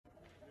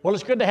Well,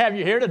 it's good to have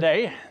you here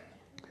today.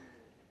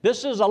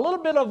 This is a little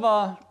bit of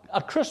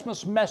a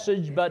Christmas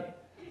message,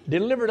 but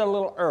delivered a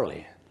little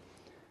early.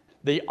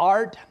 The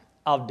art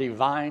of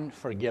divine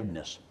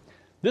forgiveness.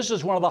 This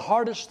is one of the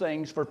hardest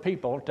things for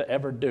people to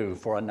ever do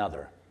for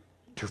another,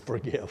 to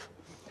forgive.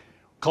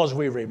 Because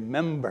we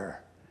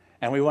remember,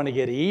 and we want to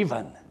get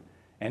even.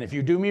 And if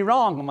you do me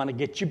wrong, I'm going to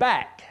get you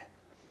back.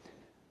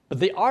 But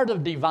the art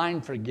of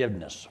divine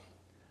forgiveness,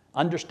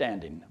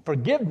 understanding,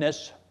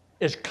 forgiveness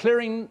is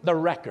clearing the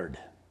record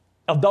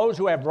of those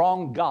who have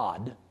wronged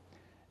God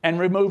and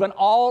removing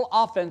all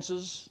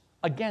offenses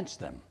against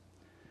them.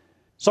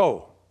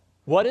 So,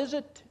 what is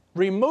it?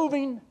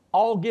 Removing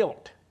all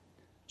guilt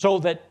so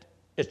that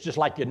it's just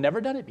like you'd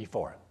never done it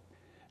before.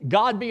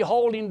 God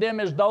beholding them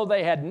as though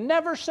they had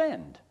never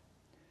sinned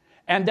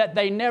and that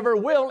they never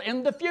will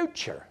in the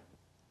future.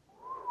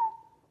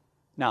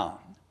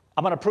 Now,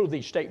 I'm going to prove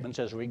these statements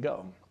as we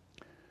go.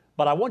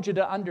 But I want you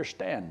to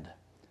understand,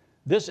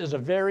 this is a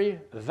very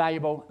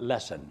valuable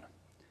lesson.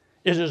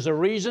 It is the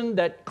reason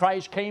that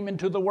Christ came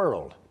into the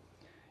world.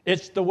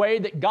 It's the way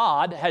that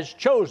God has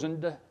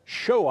chosen to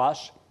show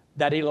us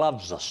that He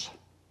loves us.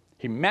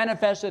 He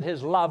manifested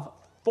His love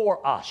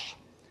for us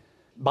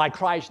by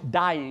Christ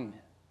dying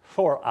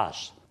for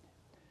us.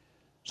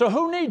 So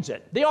who needs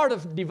it? The art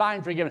of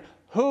divine forgiveness.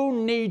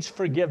 Who needs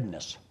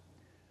forgiveness?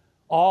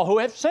 All who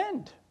have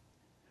sinned.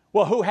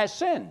 Well, who has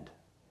sinned?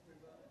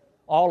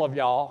 All of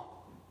y'all.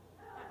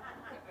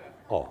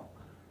 Oh,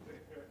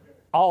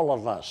 all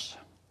of us.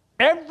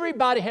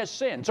 Everybody has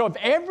sinned. So if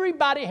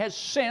everybody has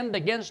sinned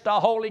against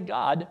a holy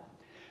God,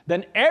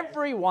 then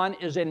everyone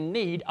is in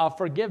need of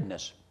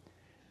forgiveness.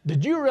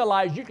 Did you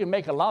realize you can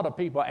make a lot of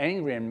people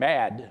angry and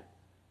mad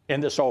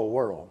in this old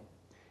world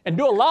and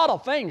do a lot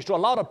of things to a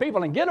lot of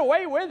people and get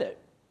away with it?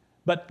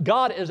 But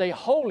God is a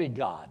holy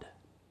God,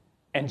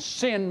 and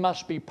sin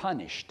must be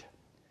punished.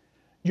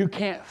 You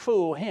can't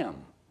fool Him.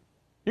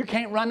 You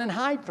can't run and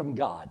hide from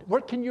God.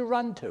 Where can you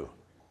run to?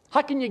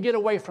 How can you get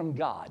away from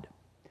God?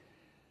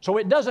 So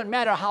it doesn't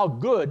matter how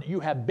good you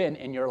have been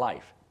in your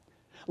life.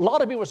 A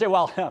lot of people say,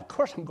 well, of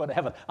course I'm going to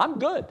heaven. I'm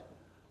good.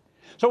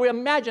 So we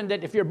imagine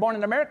that if you're born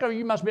in America,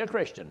 you must be a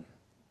Christian.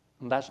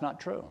 And that's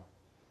not true.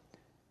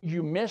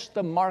 You miss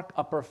the mark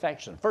of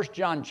perfection. 1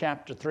 John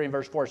chapter 3 and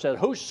verse 4 says,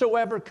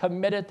 whosoever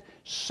committeth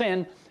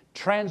sin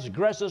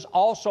transgresses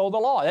also the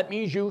law. That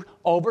means you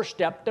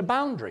overstep the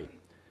boundary.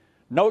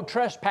 No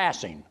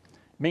trespassing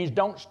means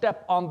don't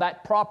step on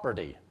that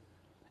property.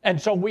 And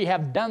so we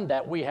have done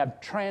that. We have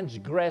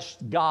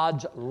transgressed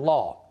God's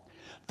law.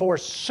 For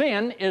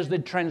sin is the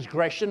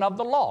transgression of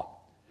the law.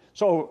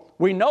 So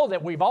we know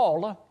that we've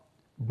all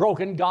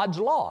broken God's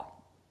law.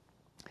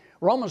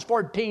 Romans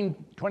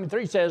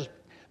 14:23 says,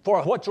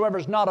 for whatsoever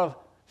is not of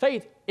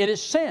faith, it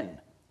is sin.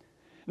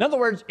 In other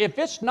words, if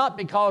it's not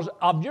because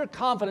of your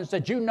confidence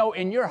that you know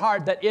in your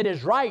heart that it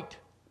is right,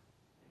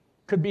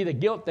 could be the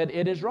guilt that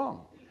it is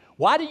wrong.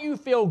 Why do you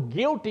feel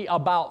guilty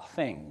about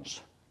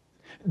things,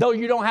 though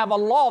you don't have a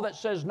law that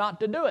says not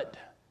to do it?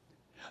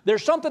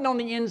 There's something on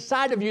the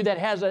inside of you that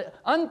has an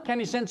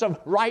uncanny sense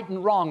of right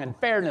and wrong and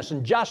fairness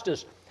and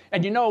justice.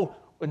 And you know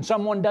when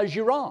someone does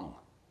you wrong.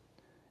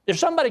 If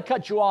somebody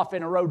cuts you off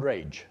in a road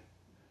rage,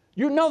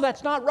 you know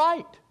that's not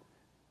right.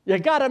 You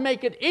got to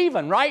make it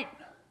even, right?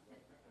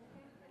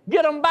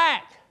 Get them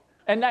back.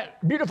 And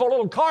that beautiful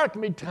little car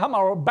can become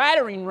a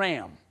battering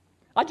ram.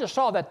 I just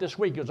saw that this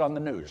week. It was on the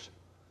news.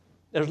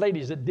 There's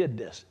ladies that did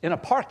this in a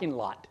parking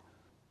lot.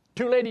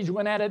 Two ladies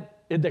went at it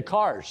in the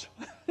cars.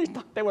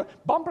 They were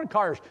bumper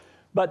cars.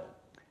 But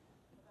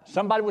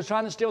somebody was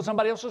trying to steal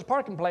somebody else's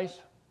parking place.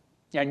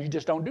 And you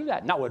just don't do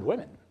that. Not with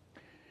women.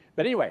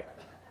 But anyway,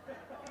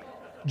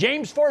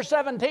 James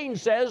 4:17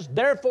 says,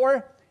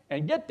 therefore,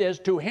 and get this,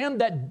 to him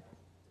that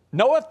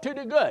knoweth to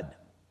do good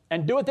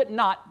and doeth it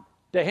not,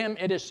 to him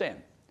it is sin.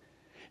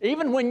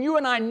 Even when you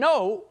and I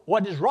know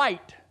what is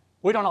right,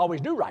 we don't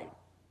always do right.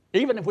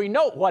 Even if we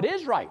know what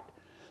is right.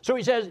 So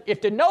he says,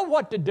 if to know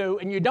what to do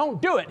and you don't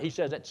do it, he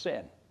says it's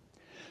sin.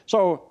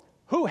 So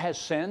who has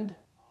sinned?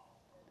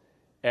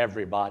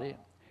 Everybody.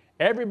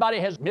 Everybody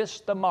has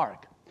missed the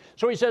mark.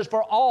 So he says,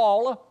 for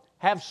all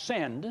have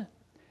sinned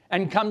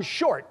and come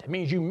short. It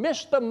means you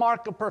miss the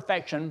mark of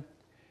perfection,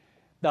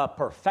 the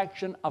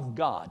perfection of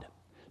God.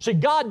 See,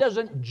 God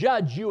doesn't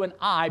judge you and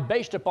I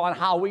based upon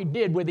how we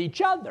did with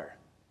each other.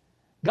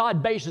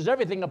 God bases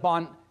everything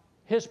upon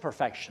His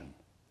perfection.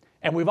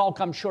 And we've all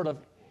come short of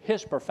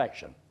His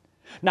perfection.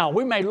 Now,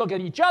 we may look at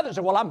each other and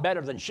say, well, I'm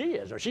better than she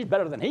is, or she's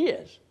better than he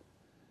is.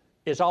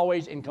 It's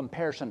always in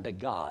comparison to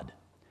God.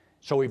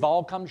 So we've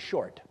all come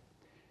short.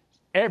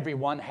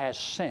 Everyone has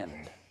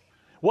sinned.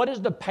 What is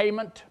the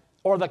payment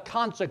or the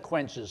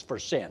consequences for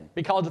sin?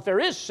 Because if there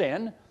is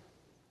sin,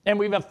 and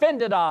we've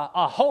offended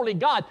a holy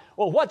God,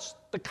 well, what's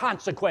the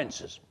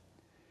consequences?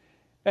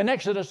 And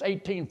Exodus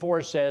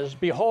 18:4 says,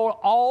 behold,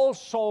 all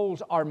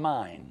souls are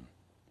mine.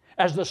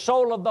 As the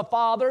soul of the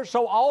Father,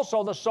 so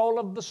also the soul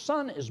of the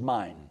Son is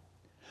mine.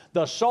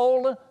 The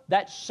soul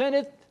that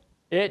sinneth,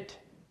 it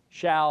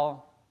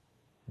shall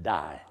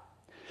die.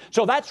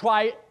 So that's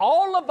why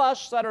all of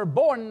us that are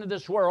born into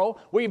this world,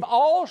 we've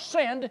all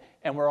sinned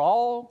and we're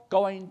all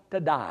going to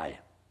die.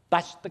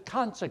 That's the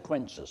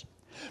consequences.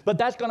 But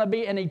that's going to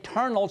be an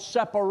eternal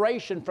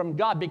separation from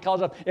God,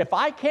 because if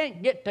I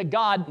can't get to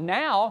God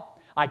now,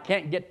 I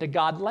can't get to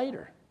God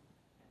later.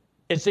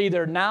 It's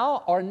either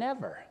now or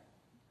never.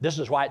 This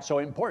is why it's so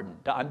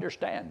important to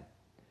understand.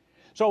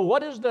 So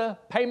what is the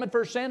payment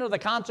for sin, or the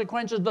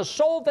consequences? The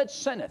soul that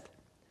sinneth,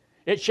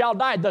 it shall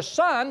die. The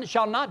Son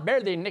shall not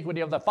bear the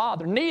iniquity of the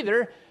Father,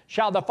 neither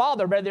shall the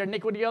Father bear the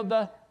iniquity of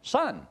the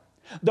Son.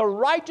 The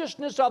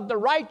righteousness of the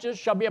righteous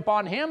shall be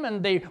upon him,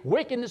 and the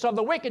wickedness of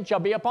the wicked shall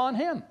be upon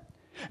him.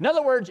 In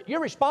other words, you're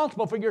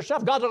responsible for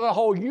yourself. God's going to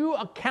hold you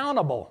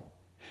accountable.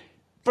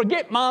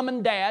 Forget mom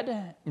and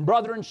dad,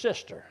 brother and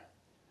sister.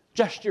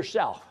 Just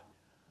yourself.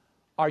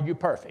 Are you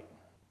perfect?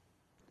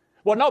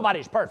 Well,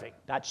 nobody's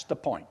perfect. That's the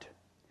point.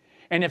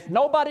 And if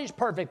nobody's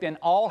perfect, then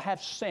all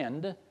have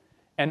sinned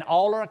and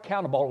all are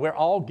accountable. We're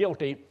all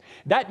guilty.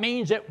 That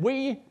means that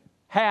we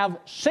have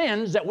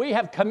sins that we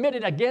have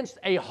committed against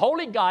a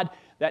holy God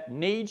that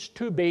needs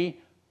to be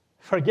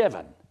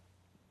forgiven.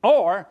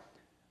 Or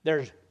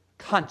there's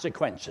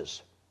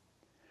consequences.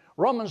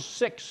 Romans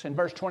 6 and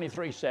verse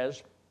 23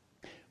 says,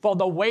 for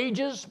the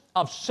wages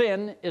of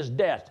sin is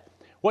death.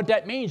 What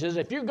that means is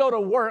if you go to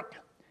work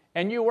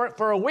and you work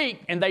for a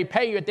week and they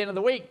pay you at the end of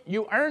the week,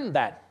 you earn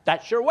that.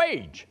 That's your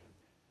wage.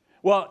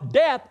 Well,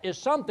 death is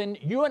something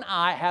you and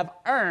I have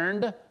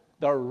earned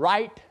the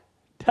right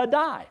to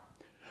die.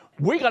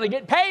 We're going to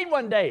get paid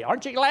one day.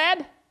 Aren't you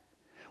glad?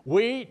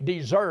 We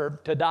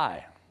deserve to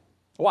die.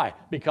 Why?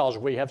 Because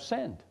we have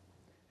sinned.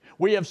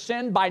 We have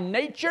sinned by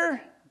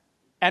nature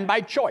and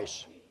by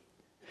choice.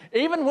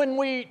 Even when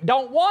we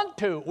don't want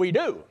to, we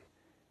do.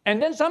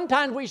 And then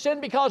sometimes we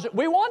sin because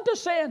we want to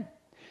sin.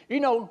 You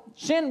know,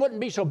 sin wouldn't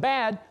be so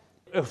bad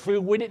if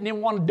we didn't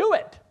even want to do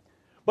it.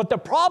 But the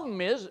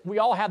problem is we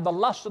all have the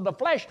lust of the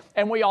flesh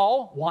and we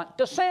all want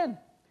to sin.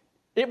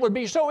 It would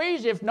be so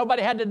easy if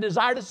nobody had the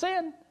desire to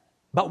sin,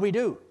 but we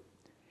do.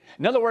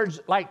 In other words,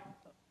 like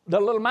the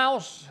little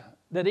mouse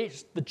that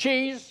eats the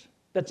cheese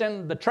that's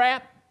in the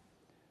trap.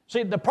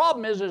 See, the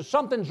problem is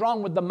something's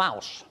wrong with the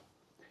mouse.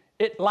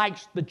 It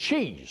likes the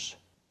cheese.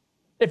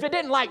 If it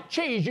didn't like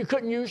cheese, you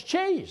couldn't use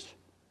cheese.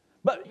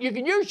 But you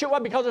can use cheese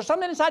because there's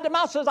something inside the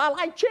mouse that says, I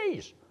like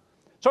cheese.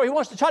 So he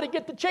wants to try to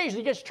get the cheese and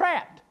he gets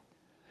trapped.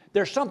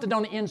 There's something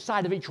on the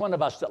inside of each one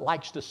of us that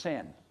likes to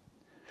sin.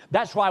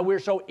 That's why we're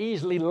so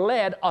easily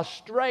led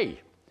astray.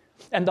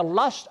 And the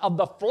lust of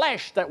the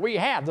flesh that we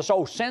have, this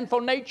old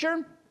sinful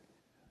nature,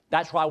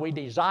 that's why we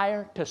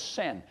desire to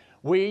sin.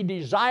 We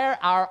desire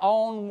our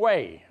own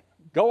way,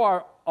 go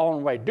our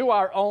own way, do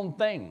our own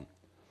thing.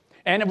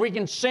 And if we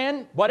can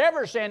sin,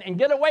 whatever sin, and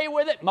get away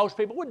with it, most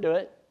people would do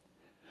it.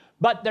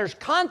 But there's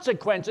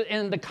consequences,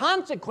 and the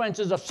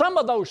consequences of some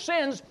of those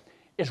sins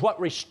is what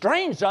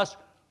restrains us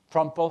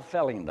from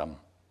fulfilling them.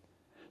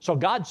 So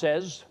God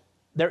says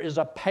there is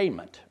a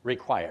payment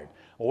required.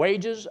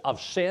 Wages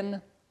of sin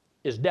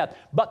is death.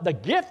 But the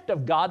gift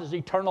of God is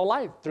eternal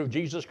life through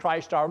Jesus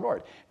Christ our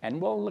Lord.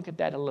 And we'll look at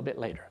that a little bit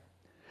later.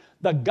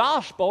 The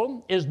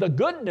gospel is the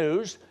good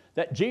news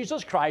that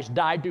Jesus Christ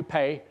died to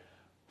pay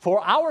for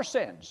our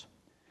sins.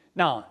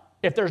 Now,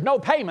 if there's no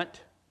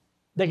payment,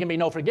 there can be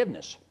no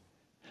forgiveness.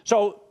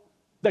 So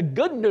the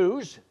good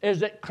news is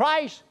that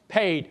Christ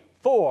paid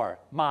for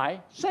my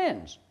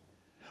sins.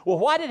 Well,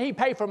 why did he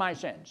pay for my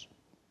sins?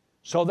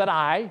 So that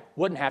I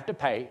wouldn't have to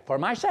pay for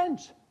my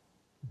sins.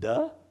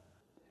 Duh.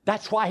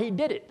 That's why he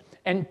did it.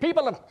 And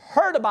people have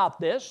heard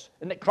about this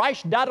and that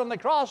Christ died on the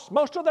cross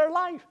most of their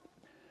life.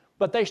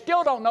 But they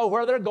still don't know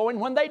where they're going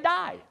when they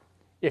die.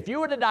 If you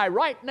were to die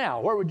right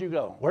now, where would you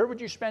go? Where would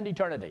you spend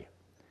eternity?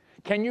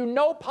 Can you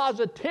know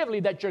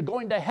positively that you're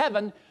going to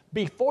heaven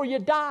before you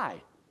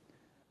die?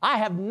 I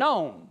have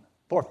known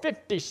for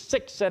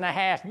 56 and a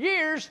half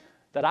years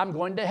that I'm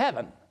going to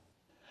heaven.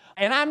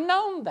 And I've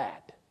known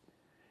that.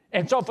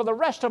 And so for the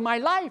rest of my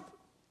life,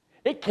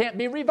 it can't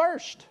be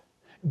reversed.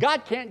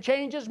 God can't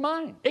change his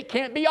mind. It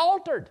can't be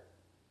altered.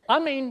 I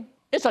mean,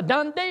 it's a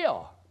done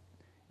deal.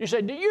 You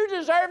say, do you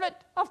deserve it?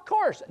 Of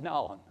course.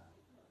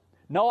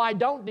 No, I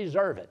don't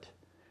deserve it.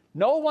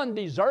 No one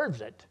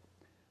deserves it.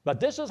 But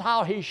this is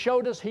how he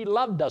showed us he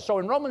loved us. So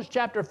in Romans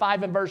chapter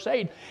 5 and verse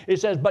 8, it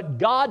says, but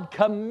God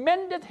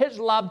commendeth his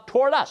love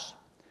toward us,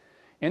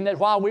 in that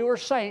while we were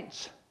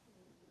saints,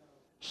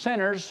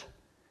 sinners,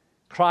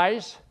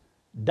 Christ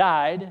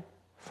died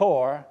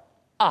for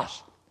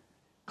us.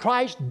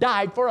 Christ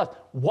died for us.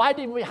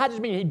 How does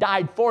it mean he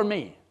died for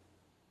me?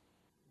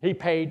 He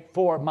paid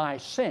for my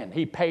sin.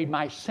 He paid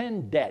my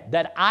sin debt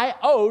that I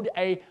owed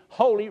a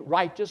holy,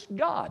 righteous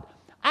God.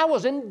 I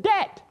was in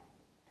debt,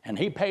 and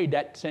he paid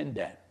that sin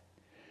debt.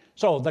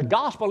 So the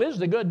gospel is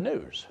the good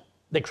news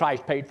that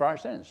Christ paid for our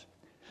sins.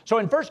 So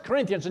in 1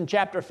 Corinthians in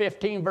chapter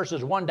 15,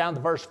 verses 1 down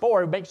to verse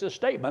 4, he makes this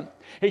statement.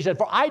 He said,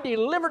 for I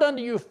delivered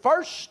unto you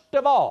first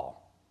of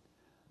all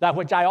that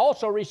which I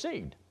also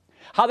received,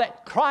 how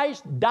that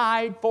Christ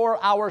died for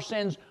our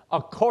sins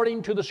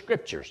according to the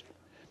Scriptures.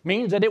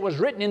 means that it was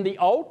written in the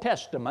Old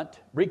Testament,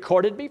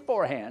 recorded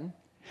beforehand,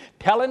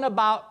 telling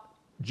about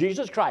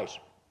Jesus Christ,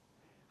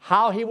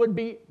 how he would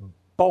be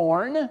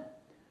born,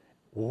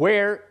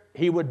 where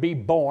he would be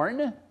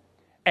born,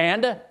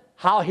 and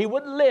how he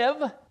would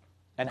live,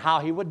 and how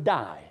he would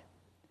die,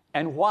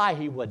 and why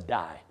he would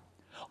die.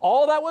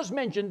 All that was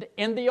mentioned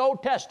in the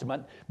Old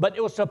Testament, but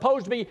it was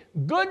supposed to be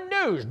good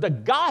news. The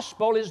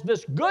gospel is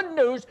this good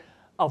news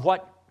of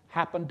what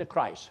happened to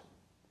Christ.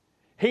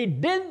 He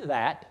did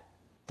that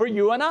for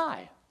you and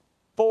I,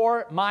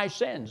 for my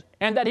sins,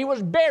 and that he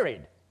was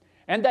buried,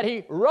 and that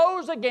he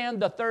rose again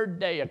the third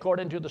day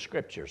according to the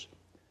Scriptures.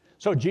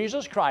 So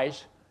Jesus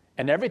Christ,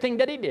 and everything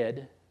that he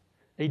did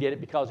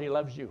it because he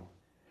loves you.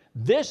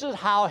 This is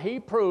how he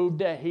proved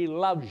that he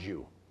loves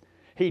you.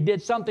 He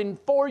did something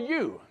for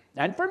you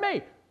and for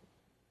me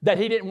that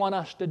he didn't want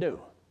us to do,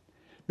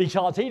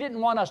 because he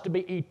didn't want us to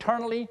be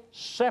eternally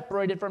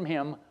separated from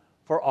him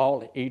for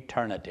all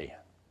eternity.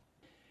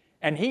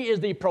 And he is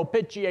the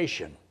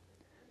propitiation.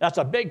 That's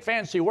a big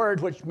fancy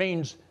word which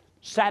means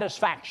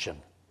satisfaction.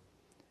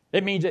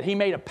 It means that he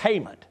made a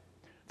payment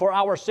for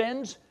our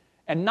sins,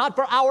 and not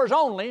for ours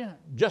only,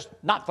 just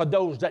not for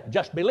those that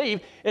just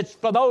believe. It's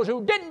for those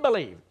who didn't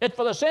believe. It's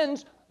for the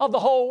sins of the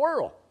whole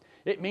world.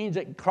 It means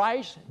that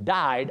Christ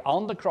died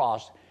on the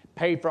cross,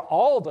 paid for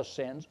all the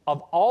sins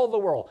of all the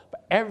world, for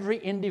every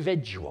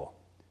individual.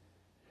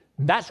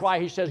 That's why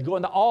he says, go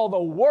into all the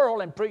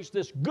world and preach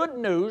this good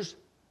news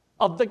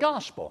of the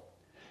gospel.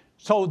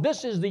 So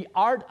this is the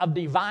art of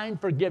divine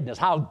forgiveness,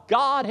 how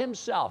God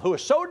himself, who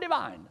is so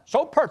divine,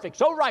 so perfect,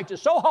 so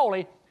righteous, so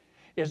holy,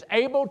 is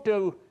able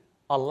to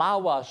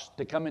allow us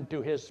to come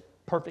into his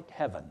perfect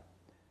heaven,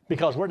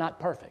 because we're not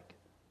perfect.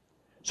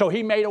 So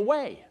he made a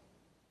way.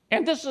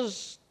 And this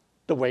is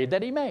the way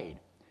that he made.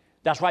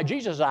 That's why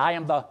Jesus said, I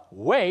am the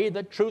way,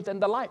 the truth,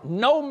 and the life.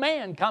 No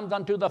man comes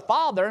unto the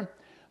Father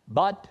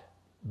but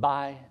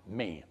by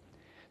me.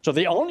 So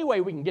the only way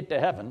we can get to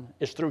heaven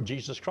is through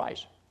Jesus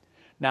Christ.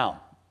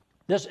 Now,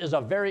 this is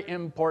a very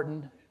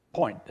important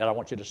point that I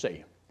want you to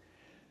see.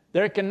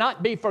 There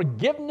cannot be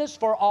forgiveness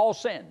for all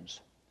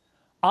sins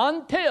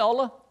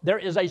until there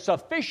is a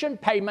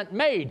sufficient payment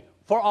made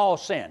for all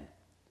sin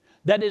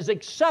that is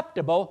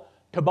acceptable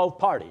to both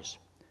parties.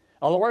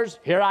 In other words,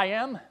 here I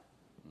am,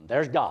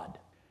 there's God.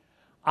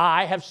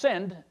 I have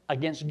sinned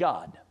against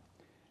God.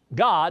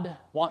 God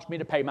wants me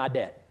to pay my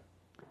debt.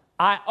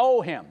 I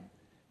owe him.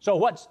 So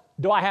what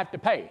do I have to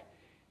pay?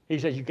 He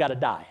says, you've got to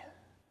die.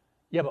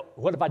 Yeah, but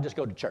what if I just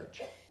go to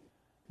church?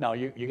 No,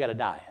 you got to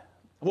die.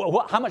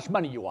 How much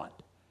money you want?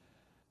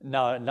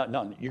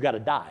 No, you got to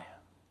die.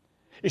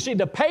 You see,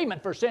 the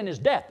payment for sin is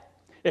death.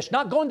 It's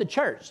not going to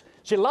church.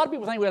 See, a lot of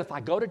people think, well, if I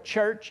go to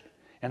church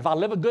and if I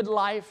live a good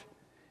life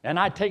and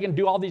I take and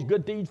do all these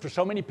good deeds for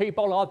so many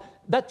people,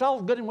 that's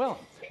all good and well.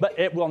 But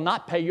it will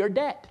not pay your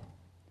debt.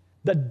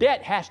 The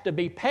debt has to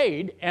be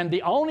paid, and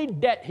the only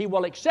debt he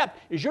will accept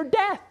is your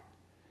death.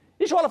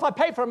 He said, well, if I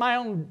pay for my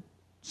own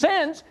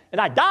sins and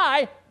I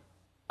die,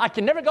 I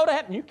can never go to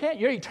heaven. You can't.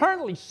 You're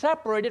eternally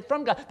separated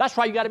from God. That's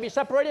why you got to be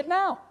separated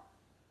now.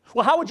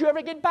 Well, how would you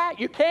ever get back?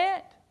 You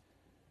can't.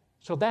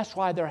 So that's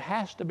why there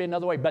has to be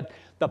another way. But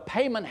the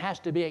payment has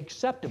to be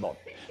acceptable.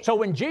 So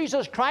when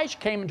Jesus Christ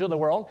came into the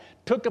world,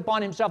 took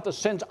upon himself the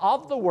sins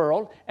of the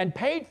world and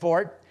paid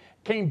for it,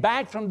 came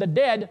back from the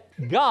dead,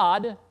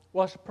 God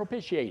was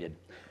propitiated.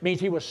 It means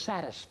he was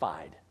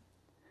satisfied.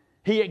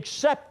 He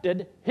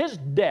accepted his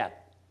death.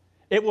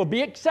 It will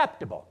be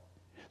acceptable.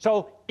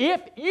 So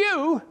if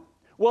you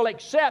will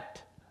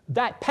accept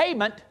that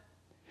payment,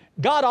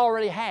 God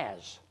already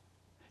has.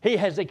 He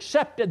has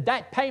accepted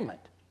that payment.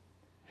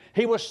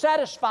 He was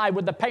satisfied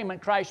with the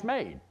payment Christ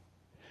made.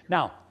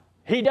 Now,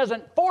 he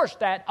doesn't force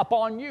that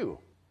upon you.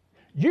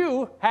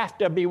 You have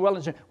to be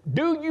willing to say,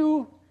 do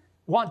you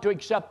want to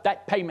accept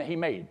that payment he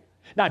made?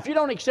 Now, if you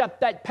don't accept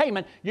that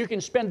payment, you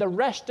can spend the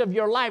rest of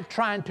your life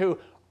trying to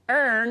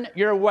earn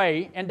your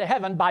way into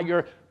heaven by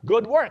your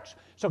good works.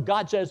 So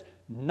God says,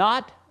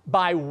 not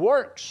by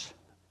works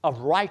of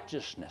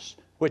righteousness,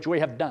 which we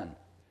have done.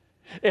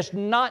 It's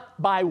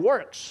not by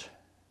works,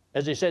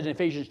 as he says in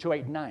Ephesians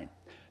 2:8-9.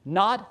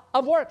 Not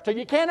of works. So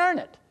you can't earn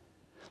it.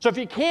 So if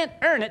you can't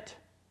earn it,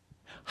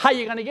 how are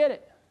you going to get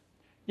it?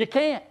 You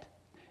can't.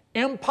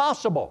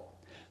 Impossible.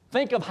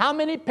 Think of how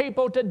many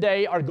people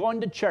today are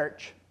going to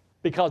church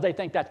because they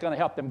think that's going to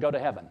help them go to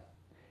heaven.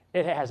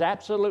 It has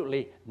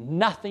absolutely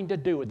nothing to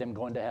do with them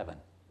going to heaven.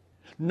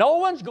 No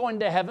one's going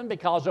to heaven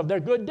because of their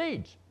good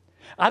deeds.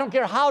 I don't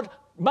care how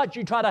much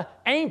you try to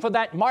aim for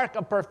that mark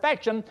of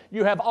perfection,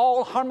 you have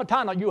all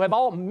harmatana, you have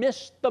all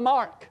missed the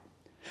mark.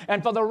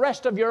 And for the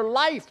rest of your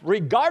life,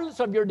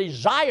 regardless of your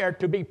desire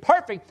to be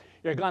perfect,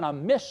 you're going to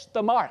miss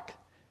the mark.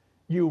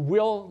 You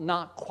will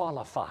not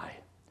qualify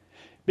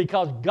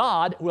because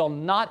God will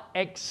not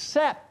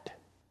accept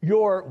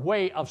your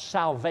way of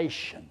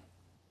salvation.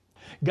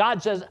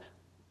 God says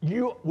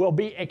you will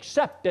be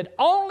accepted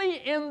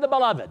only in the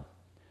beloved.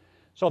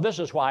 So this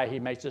is why he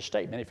makes this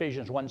statement,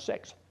 Ephesians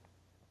 1:6.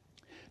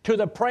 To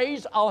the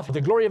praise of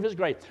the glory of his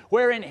grace,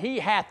 wherein he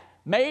hath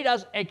made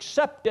us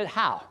accepted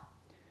how?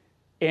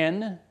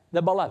 in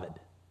the Beloved.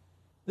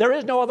 There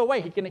is no other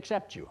way He can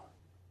accept you.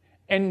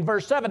 In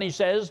verse 7 He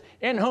says,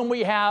 in whom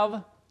we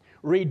have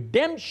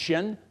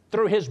redemption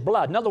through His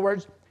blood. In other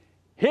words,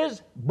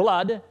 His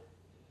blood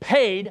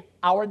paid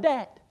our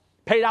debt,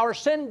 paid our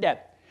sin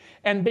debt.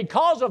 And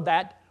because of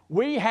that,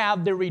 we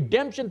have the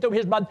redemption through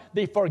His blood,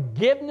 the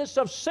forgiveness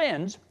of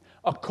sins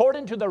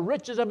according to the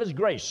riches of His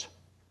grace.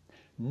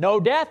 No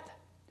death,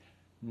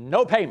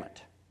 no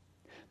payment.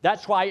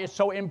 That's why it's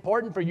so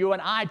important for you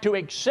and I to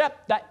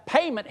accept that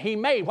payment He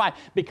made. Why?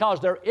 Because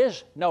there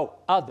is no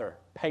other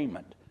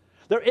payment.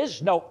 There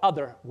is no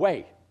other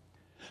way.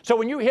 So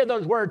when you hear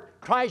those words,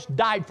 Christ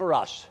died for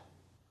us,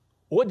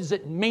 what does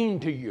it mean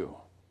to you?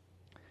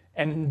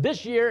 And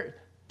this year,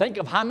 think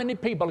of how many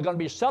people are going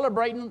to be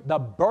celebrating the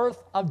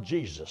birth of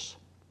Jesus.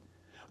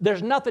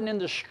 There's nothing in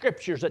the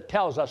Scriptures that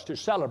tells us to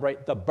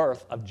celebrate the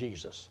birth of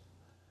Jesus.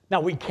 Now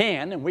we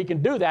can, and we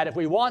can do that if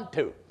we want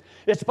to.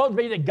 It's supposed to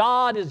be that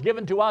God has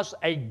given to us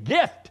a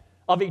gift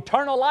of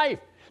eternal life.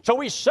 So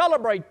we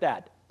celebrate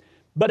that.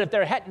 But if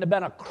there hadn't have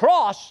been a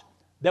cross,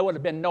 there would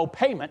have been no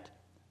payment.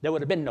 There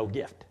would have been no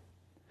gift.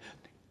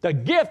 The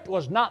gift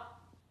was not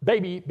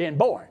baby being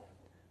born.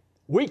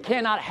 We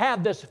cannot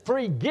have this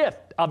free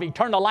gift of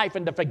eternal life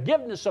and the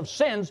forgiveness of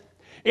sins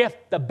if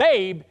the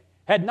babe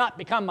had not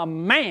become a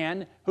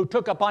man who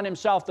took upon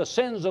himself the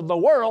sins of the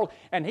world,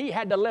 and he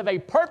had to live a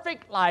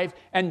perfect life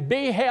and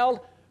be held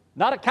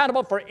not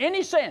accountable for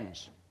any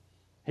sins.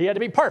 He had to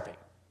be perfect,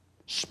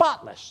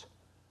 spotless,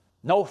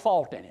 no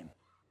fault in him.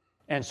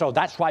 And so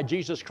that's why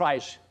Jesus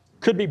Christ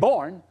could be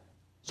born,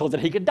 so that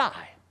He could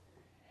die.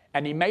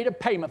 And He made a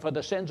payment for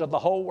the sins of the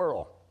whole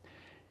world.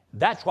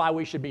 That's why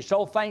we should be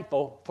so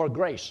thankful for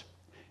grace.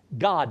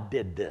 God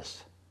did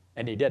this,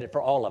 and He did it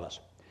for all of us.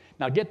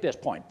 Now get this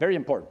point, very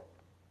important.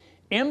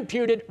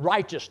 Imputed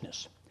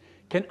righteousness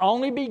can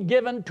only be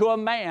given to a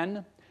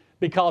man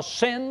because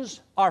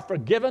sins are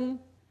forgiven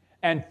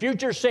and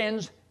future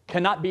sins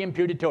cannot be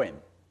imputed to him.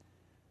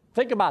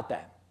 Think about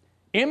that.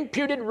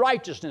 Imputed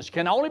righteousness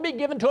can only be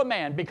given to a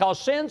man because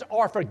sins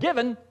are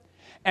forgiven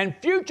and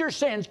future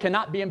sins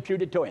cannot be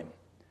imputed to him.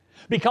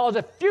 Because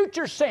if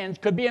future sins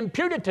could be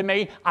imputed to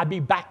me, I'd be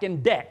back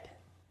in debt.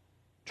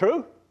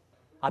 True?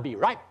 I'd be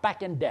right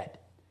back in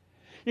debt.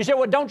 You say,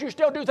 well, don't you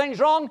still do things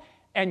wrong?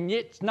 And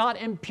it's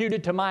not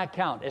imputed to my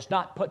account. It's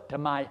not put to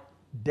my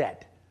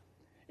debt.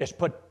 It's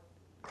put,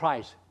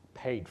 Christ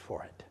paid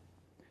for it.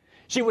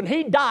 See, when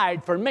He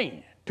died for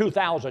me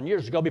 2,000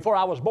 years ago before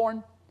I was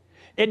born,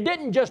 it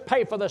didn't just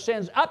pay for the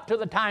sins up to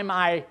the time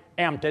I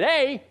am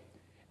today.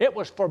 It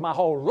was for my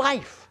whole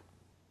life.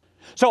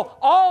 So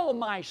all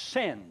my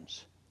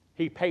sins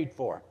He paid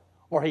for,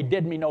 or He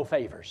did me no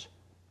favors.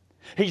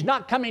 He's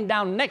not coming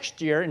down next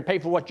year and pay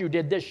for what you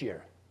did this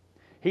year.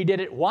 He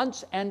did it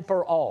once and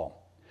for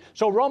all.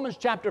 So Romans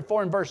chapter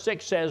 4 and verse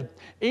 6 says,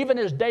 even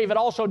as David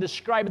also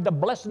described the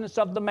blessedness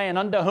of the man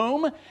unto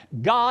whom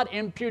God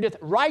imputeth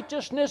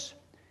righteousness,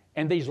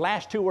 and these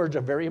last two words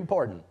are very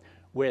important,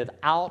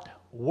 without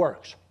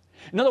works.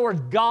 In other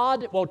words,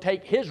 God will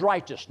take His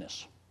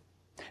righteousness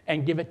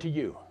and give it to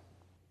you.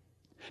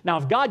 Now,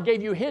 if God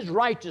gave you His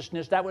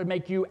righteousness, that would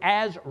make you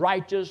as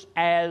righteous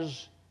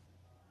as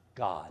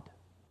God.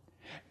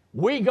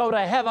 We go to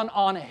heaven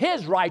on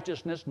His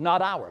righteousness,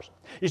 not ours.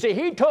 You see,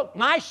 He took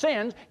my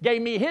sins,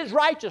 gave me His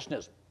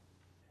righteousness.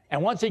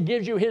 And once He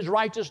gives you His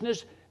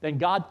righteousness, then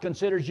God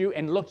considers you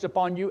and looks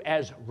upon you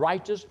as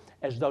righteous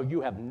as though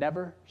you have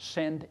never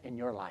sinned in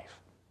your life.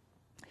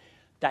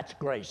 That's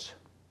grace.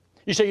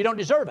 You say you don't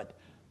deserve it.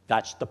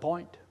 That's the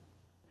point.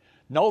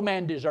 No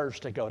man deserves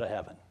to go to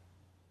heaven.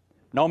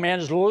 No man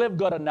has lived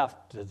good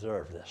enough to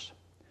deserve this.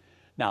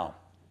 Now,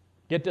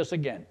 get this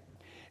again.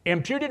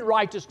 Imputed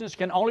righteousness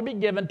can only be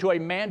given to a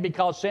man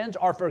because sins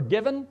are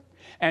forgiven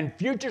and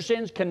future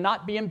sins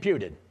cannot be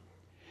imputed.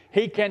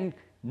 He can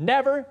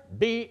never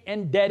be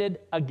indebted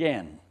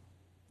again.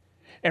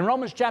 In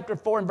Romans chapter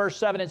 4 and verse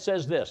 7 it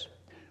says this,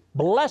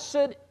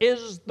 blessed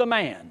is the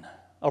man,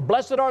 or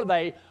blessed are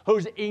they,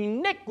 whose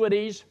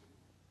iniquities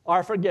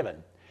are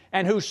forgiven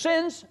and whose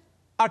sins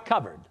are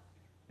covered.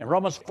 In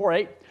Romans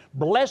 4:8,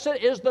 blessed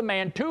is the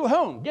man to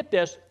whom, get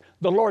this,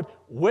 the Lord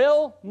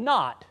will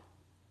not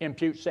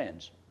impute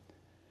sins.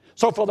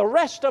 So for the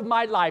rest of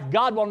my life,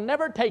 God will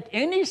never take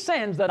any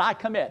sins that I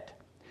commit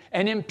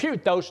and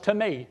impute those to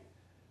me,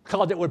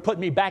 because it would put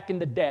me back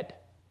into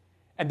debt,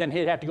 and then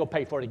He'd have to go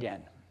pay for it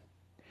again.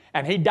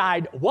 And He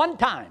died one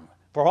time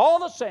for all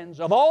the sins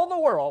of all the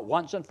world,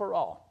 once and for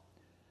all.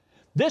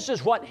 This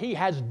is what He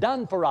has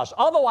done for us.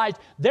 Otherwise,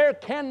 there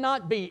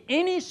cannot be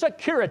any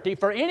security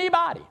for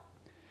anybody.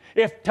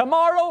 If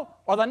tomorrow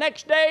or the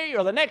next day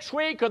or the next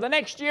week or the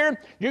next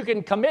year you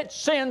can commit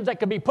sins that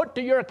can be put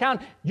to your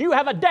account, you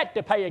have a debt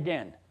to pay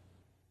again.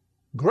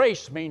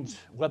 Grace means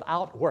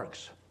without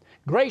works.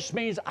 Grace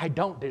means I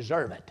don't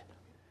deserve it.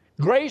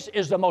 Grace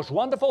is the most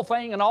wonderful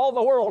thing in all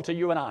the world to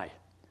you and I.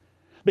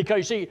 Because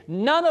you see,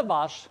 none of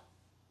us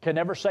can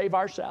ever save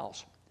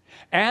ourselves.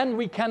 And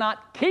we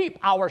cannot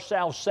keep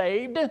ourselves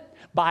saved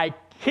by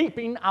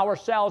keeping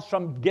ourselves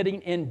from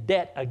getting in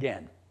debt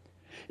again.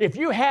 If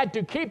you had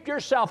to keep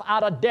yourself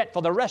out of debt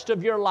for the rest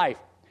of your life,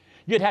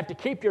 you'd have to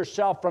keep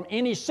yourself from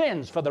any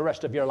sins for the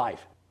rest of your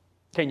life.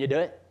 Can you do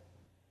it?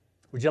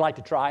 Would you like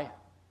to try?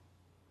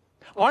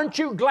 Aren't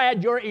you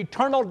glad your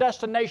eternal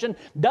destination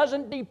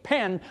doesn't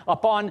depend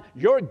upon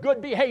your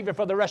good behavior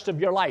for the rest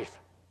of your life?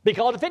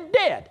 Because if it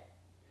did,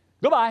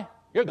 goodbye,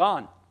 you're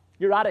gone.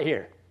 You're out of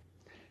here.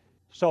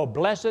 So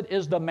blessed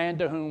is the man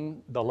to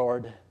whom the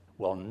Lord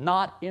will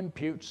not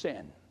impute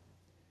sin.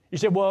 You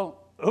say,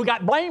 well, who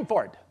got blamed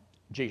for it?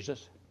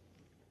 Jesus.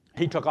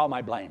 He took all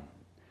my blame.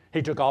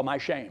 He took all my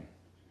shame.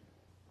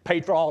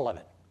 Paid for all of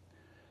it.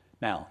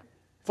 Now,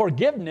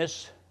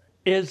 forgiveness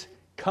is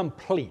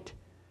complete.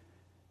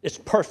 It's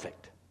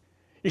perfect.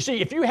 You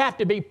see, if you have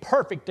to be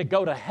perfect to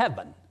go to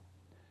heaven,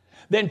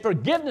 then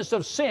forgiveness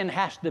of sin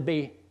has to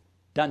be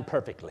done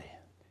perfectly.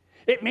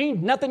 It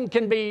means nothing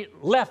can be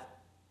left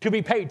to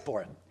be paid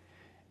for.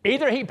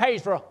 Either he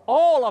pays for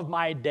all of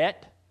my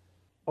debt,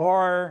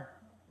 or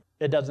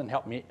it doesn't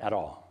help me at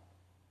all.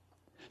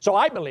 So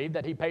I believe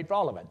that he paid for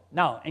all of it.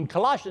 Now, in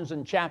Colossians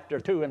in chapter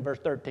 2 and verse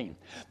 13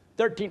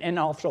 and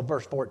also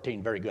verse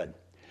 14, very good.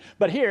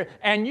 But here,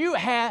 and you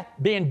have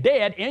been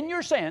dead in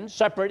your sins,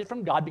 separated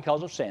from God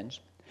because of sins,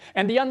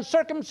 and the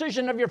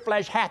uncircumcision of your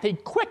flesh hath he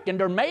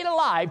quickened or made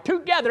alive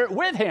together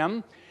with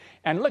him.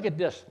 And look at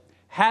this,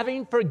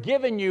 having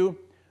forgiven you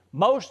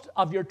most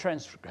of your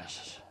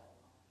transgressions.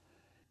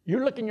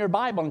 You look in your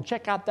Bible and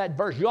check out that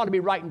verse. You ought to be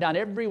writing down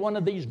every one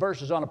of these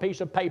verses on a piece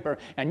of paper,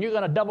 and you're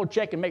going to double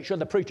check and make sure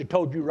the preacher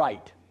told you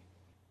right.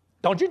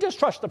 Don't you just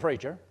trust the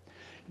preacher.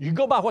 You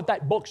go by what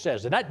that book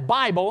says. And that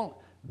Bible,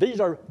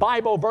 these are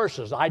Bible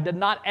verses. I did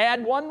not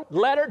add one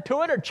letter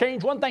to it or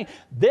change one thing.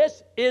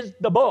 This is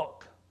the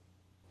book.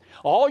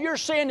 All you're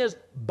seeing is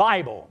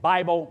Bible,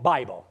 Bible,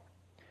 Bible.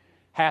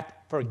 Hath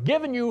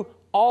forgiven you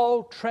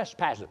all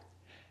trespasses.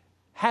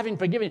 Having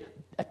forgiven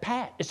you,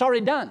 it's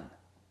already done.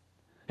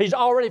 He's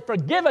already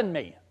forgiven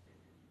me.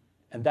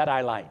 And that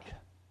I like.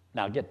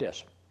 Now get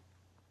this.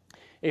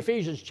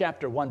 Ephesians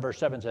chapter 1 verse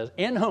 7 says,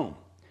 in whom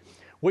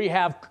we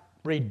have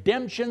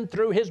redemption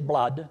through his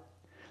blood,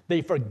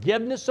 the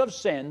forgiveness of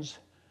sins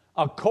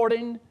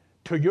according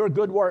to your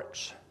good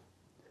works.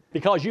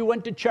 Because you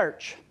went to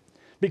church.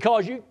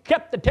 Because you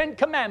kept the 10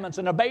 Commandments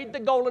and obeyed the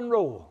golden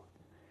rule.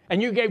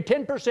 And you gave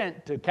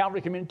 10% to Calvary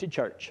Community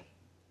Church.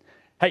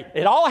 Hey,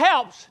 it all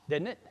helps,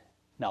 didn't it?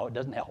 No, it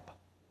doesn't help.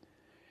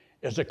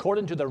 It's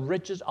according to the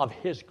riches of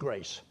his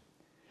grace.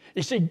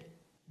 You see,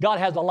 God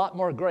has a lot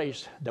more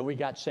grace than we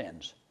got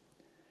sins.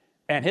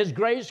 And his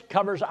grace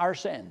covers our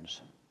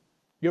sins.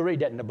 You'll read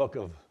that in the book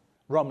of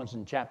Romans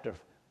in chapter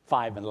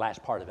 5 and the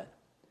last part of it.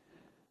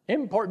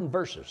 Important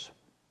verses.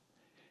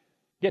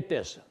 Get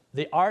this,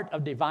 the art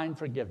of divine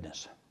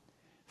forgiveness.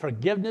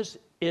 Forgiveness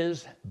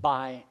is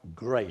by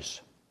grace.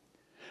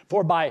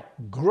 For by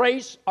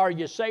grace are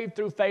you saved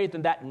through faith,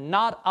 and that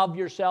not of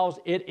yourselves,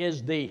 it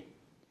is the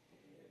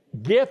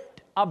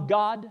gift of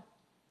God,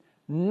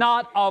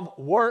 not of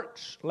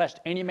works, lest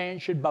any man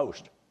should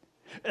boast.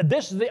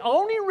 This is the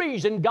only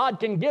reason God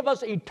can give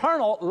us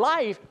eternal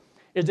life,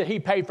 is that he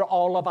paid for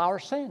all of our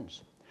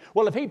sins.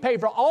 Well, if he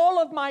paid for all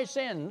of my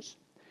sins,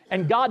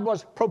 and God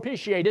was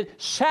propitiated,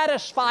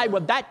 satisfied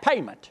with that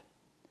payment.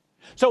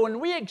 So when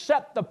we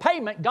accept the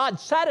payment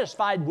God's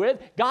satisfied with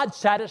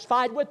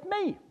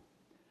me.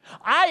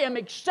 I am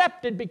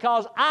accepted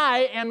because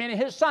I am in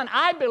his Son.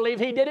 I believe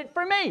he did it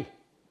for me.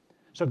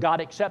 So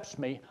God accepts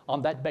me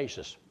on that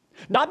basis.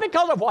 Not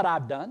because of what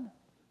I've done,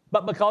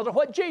 but because of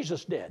what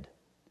Jesus did.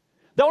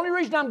 The only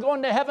reason I'm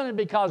going to heaven is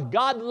because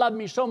God loved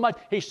me so much,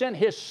 he sent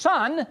his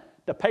Son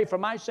to pay for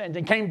my sins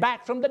and came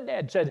back from the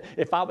dead. Said,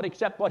 if I would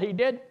accept what he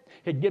did,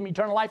 he'd give me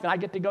eternal life and I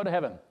get to go to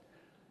heaven.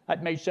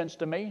 That made sense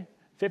to me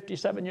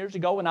 57 years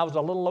ago when I was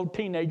a little old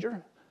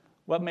teenager.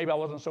 Well, maybe I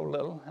wasn't so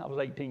little. I was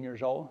 18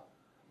 years old.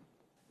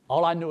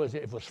 All I knew is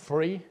it was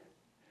free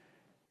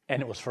and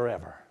it was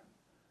forever.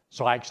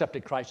 So I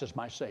accepted Christ as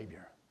my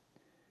Savior.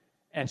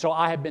 And so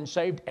I have been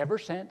saved ever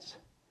since.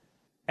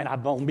 And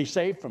I'm going to be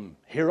saved from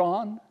here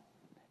on.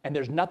 And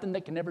there's nothing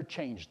that can ever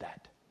change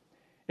that.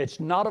 It's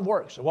not of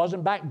works. It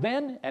wasn't back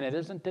then, and it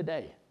isn't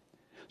today.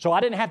 So I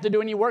didn't have to do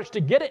any works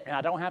to get it, and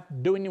I don't have to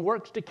do any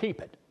works to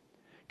keep it.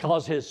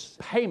 Because his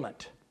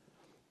payment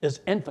is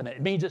infinite.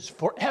 It means it's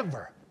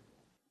forever.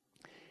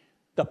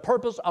 The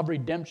purpose of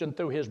redemption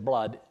through his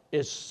blood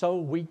is so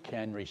we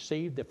can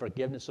receive the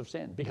forgiveness of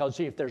sin. Because,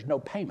 see, if there's no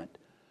payment,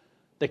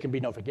 there can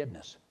be no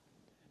forgiveness.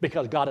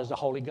 Because God is a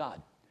holy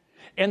God.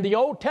 In the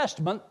Old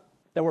Testament,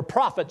 there were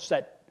prophets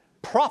that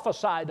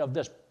prophesied of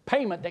this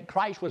payment that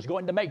Christ was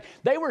going to make.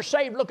 They were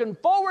saved looking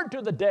forward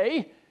to the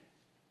day,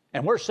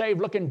 and we're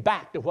saved looking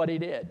back to what he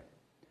did.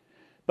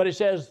 But it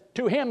says,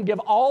 to him give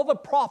all the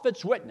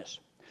prophets witness,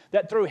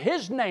 that through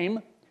his name,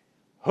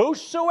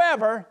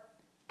 whosoever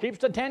keeps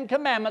the 10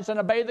 Commandments and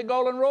obey the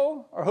golden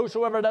rule, or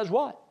whosoever does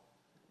what?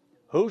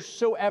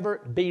 Whosoever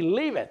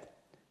believeth,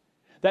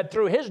 that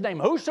through his name,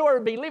 whosoever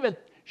believeth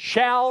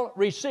shall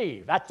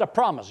receive. That's a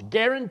promise,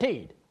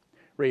 guaranteed,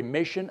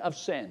 remission of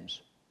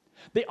sins.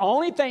 The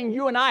only thing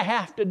you and I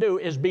have to do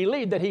is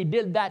believe that he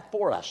did that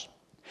for us.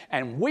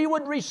 and we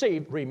would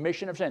receive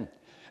remission of sin.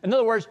 In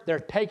other words, they're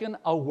taken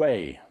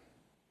away.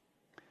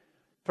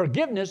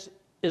 Forgiveness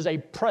is a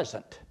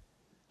present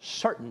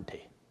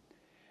certainty.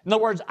 In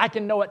other words, I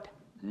can know it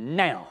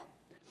now.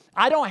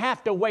 I don't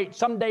have to wait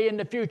someday in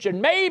the future.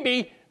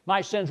 Maybe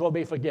my sins will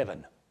be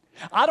forgiven.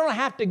 I don't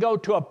have to go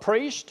to a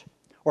priest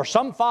or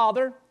some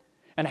father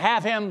and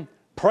have him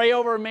pray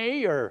over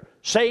me or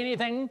say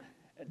anything,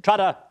 try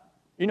to,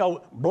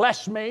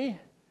 bless me.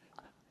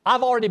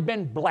 I've already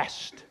been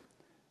blessed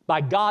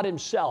by God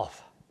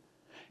Himself.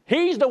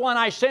 He's the one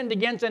I sinned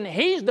against, and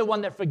He's the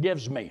one that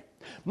forgives me.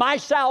 My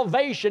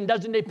salvation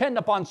doesn't depend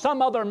upon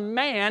some other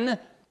man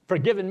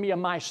forgiving me of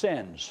my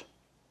sins.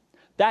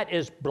 That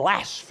is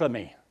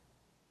blasphemy.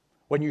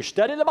 When you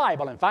study the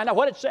Bible and find out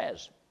what it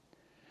says.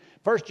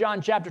 1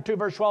 John chapter 2,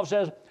 verse 12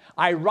 says,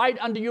 I write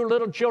unto you,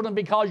 little children,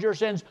 because your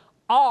sins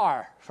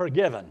are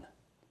forgiven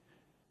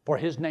for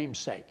His name's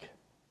sake.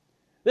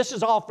 This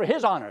is all for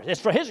His honor. It's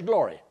for His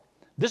glory.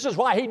 This is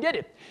why He did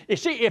it. You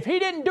see, if He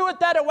didn't do it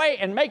that way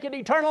and make it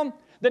eternal,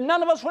 then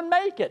none of us would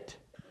make it.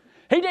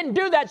 He didn't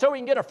do that so we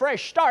can get a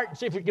fresh start and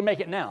see if we can make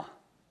it now.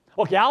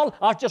 Okay,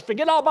 I'll just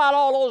forget all about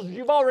all those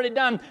you've already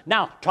done.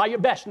 Now, try your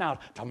best now.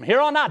 From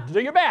here on out,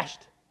 do your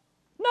best.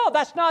 No,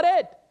 that's not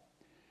it.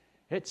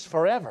 It's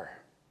forever.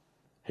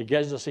 He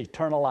gives us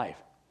eternal life.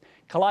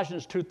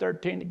 Colossians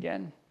 2:13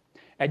 again.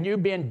 And you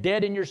being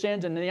dead in your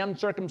sins and the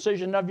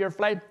uncircumcision of your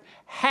flesh,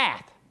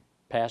 hath,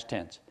 past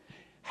tense,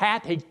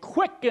 hath He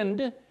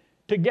quickened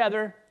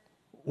together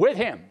with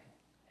Him.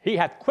 He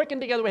hath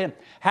quickened together with Him,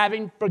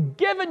 having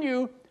forgiven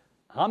you,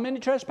 how many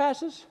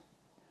trespasses?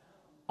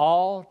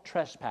 All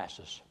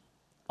trespasses.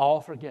 All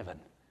forgiven.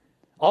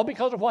 All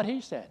because of what He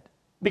said.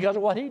 Because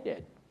of what He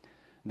did.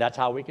 That's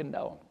how we can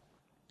know.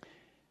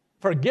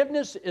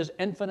 Forgiveness is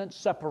infinite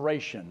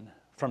separation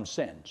from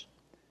sins.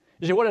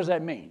 You see, what does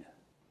that mean?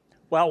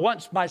 Well,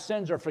 once my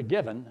sins are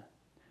forgiven,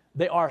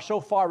 they are so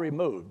far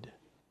removed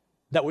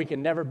that we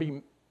can never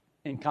be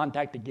in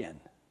contact again.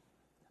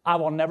 I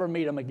will never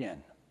meet them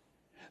again.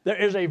 There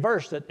is a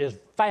verse that is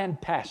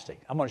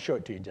fantastic. I'm going to show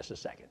it to you in just a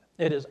second.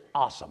 It is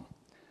awesome.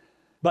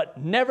 But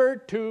never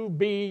to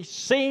be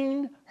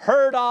seen,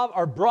 heard of,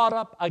 or brought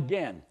up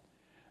again.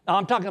 Now,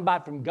 I'm talking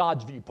about from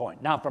God's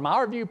viewpoint. Now, from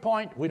our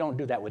viewpoint, we don't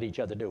do that with each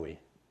other, do we?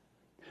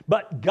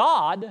 But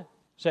God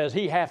says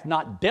He hath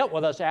not dealt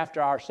with us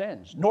after our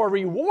sins, nor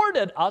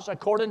rewarded us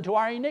according to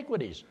our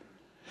iniquities.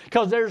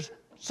 Because there's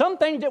some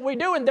things that we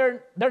do and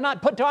they're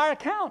not put to our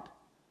account.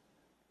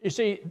 You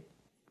see,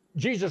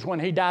 Jesus, when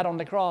He died on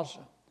the cross,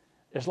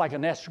 it's like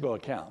an escrow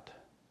account.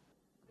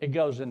 It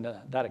goes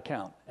into that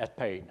account as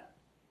paid.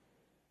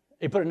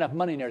 He put enough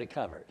money in there to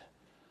cover it.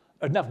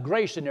 Enough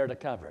grace in there to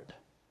cover it.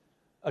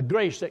 A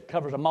grace that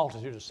covers a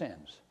multitude of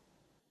sins.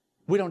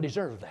 We don't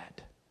deserve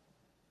that.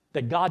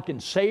 That God can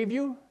save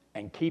you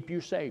and keep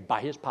you saved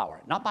by His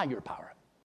power, not by your power.